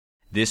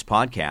This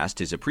podcast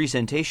is a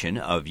presentation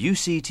of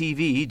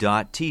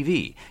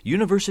UCTV.tv,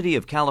 University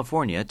of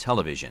California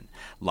Television.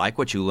 Like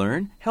what you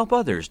learn? Help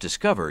others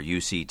discover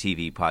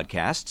UCTV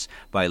podcasts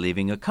by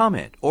leaving a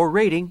comment or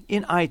rating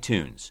in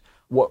iTunes.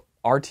 What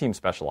our team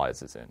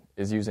specializes in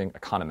is using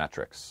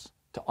econometrics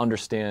to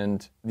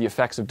understand the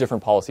effects of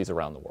different policies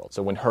around the world.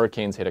 So when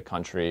hurricanes hit a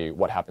country,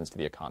 what happens to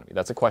the economy?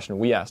 That's a question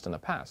we asked in the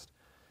past.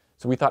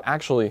 So we thought,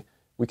 actually,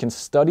 we can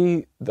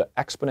study the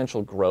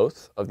exponential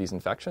growth of these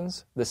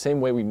infections the same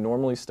way we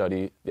normally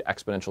study the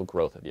exponential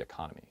growth of the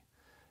economy.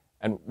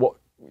 And what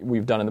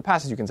we've done in the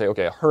past is you can say,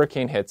 okay, a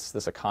hurricane hits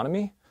this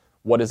economy.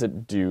 What does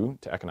it do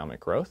to economic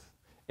growth?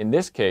 In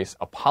this case,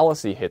 a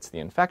policy hits the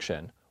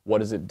infection. What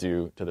does it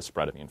do to the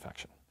spread of the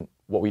infection?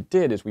 What we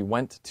did is we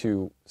went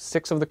to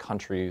 6 of the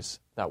countries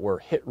that were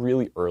hit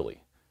really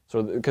early.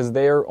 So because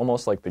they're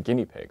almost like the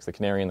guinea pigs, the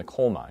canary in the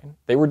coal mine.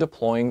 They were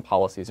deploying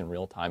policies in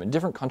real time, and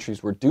different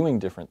countries were doing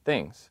different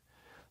things.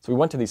 So we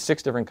went to these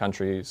 6 different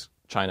countries: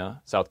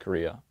 China, South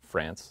Korea,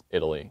 France,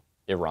 Italy,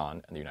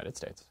 Iran, and the United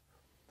States.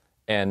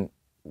 And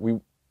we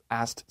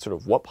asked sort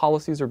of what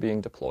policies are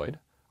being deployed.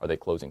 Are they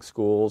closing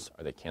schools?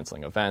 Are they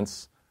canceling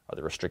events? Are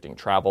they restricting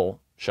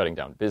travel, shutting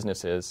down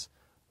businesses,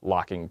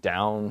 locking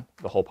down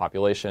the whole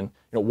population?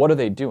 What are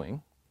they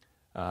doing?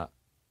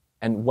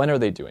 And when are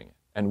they doing it?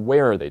 And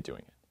where are they doing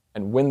it?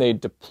 And when they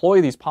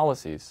deploy these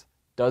policies,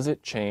 does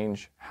it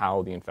change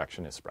how the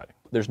infection is spreading?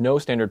 There's no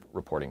standard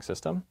reporting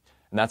system,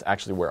 and that's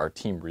actually where our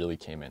team really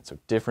came in. So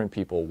different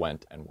people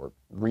went and were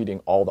reading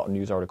all the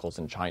news articles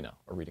in China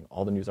or reading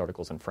all the news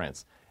articles in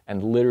France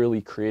and literally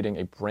creating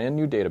a brand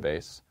new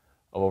database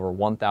of over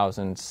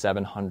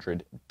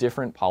 1,700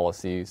 different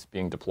policies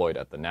being deployed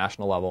at the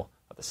national level,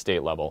 at the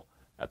state level,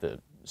 at the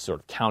sort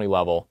of county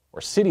level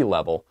or city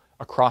level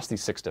across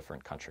these 6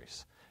 different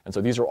countries. And so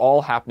these are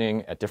all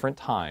happening at different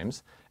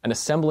times, and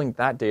assembling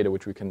that data,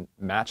 which we can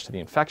match to the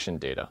infection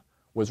data,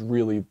 was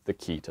really the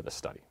key to the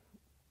study.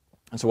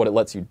 And so what it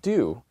lets you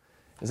do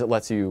is it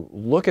lets you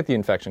look at the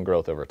infection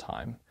growth over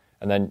time,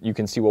 and then you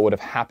can see what would have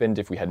happened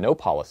if we had no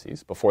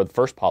policies before the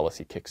first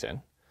policy kicks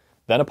in.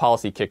 Then a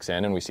policy kicks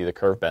in, and we see the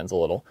curve bends a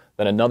little.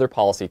 Then another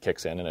policy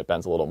kicks in, and it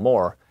bends a little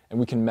more. And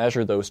we can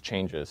measure those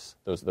changes,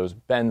 those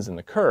bends in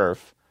the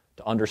curve,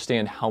 to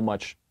understand how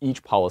much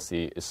each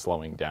policy is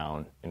slowing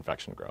down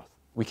infection growth.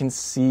 We can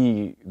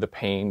see the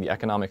pain, the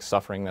economic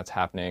suffering that's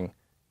happening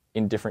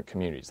in different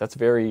communities. That's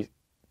very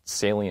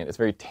salient. It's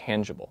very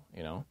tangible,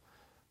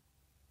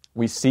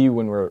 We see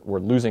when we're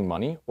losing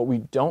money. What we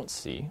don't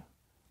see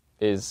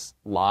is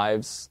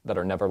lives that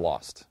are never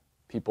lost,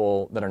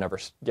 people that are never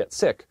get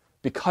sick,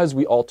 because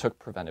we all took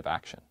preventive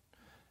action.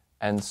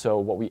 And so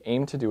what we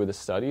aim to do with this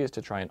study is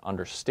to try and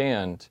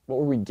understand what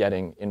were we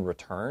getting in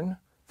return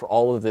for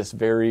all of this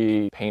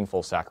very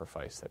painful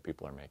sacrifice that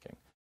people are making.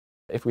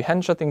 If we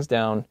hadn't shut things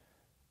down,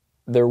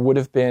 there would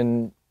have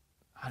been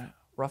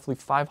roughly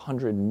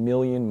 500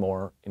 million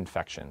more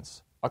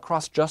infections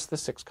across just the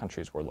 6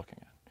 countries we're looking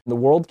at. The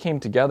world came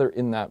together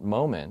in that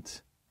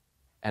moment,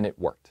 and it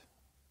worked.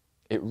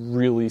 It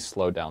really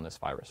slowed down this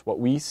virus. What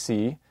we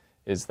see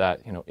is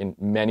that, in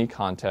many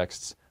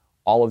contexts,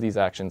 all of these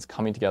actions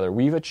coming together,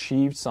 we've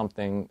achieved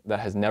something that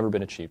has never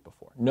been achieved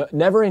before.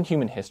 Never in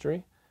human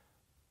history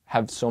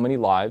have so many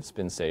lives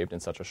been saved in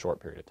such a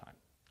short period of time.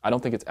 I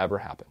don't think it's ever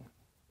happened.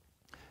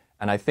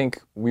 And I think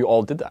we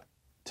all did that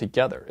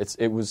together.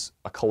 It was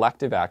a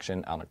collective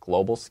action on a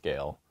global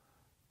scale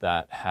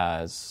that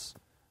I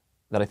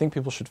think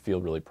people should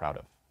feel really proud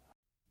of.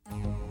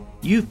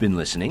 You've been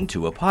listening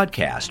to a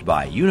podcast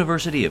by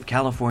University of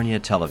California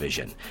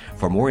Television.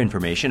 For more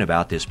information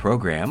about this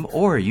program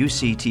or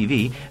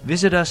UCTV,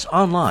 visit us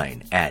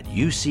online at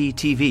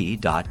uctv.tv.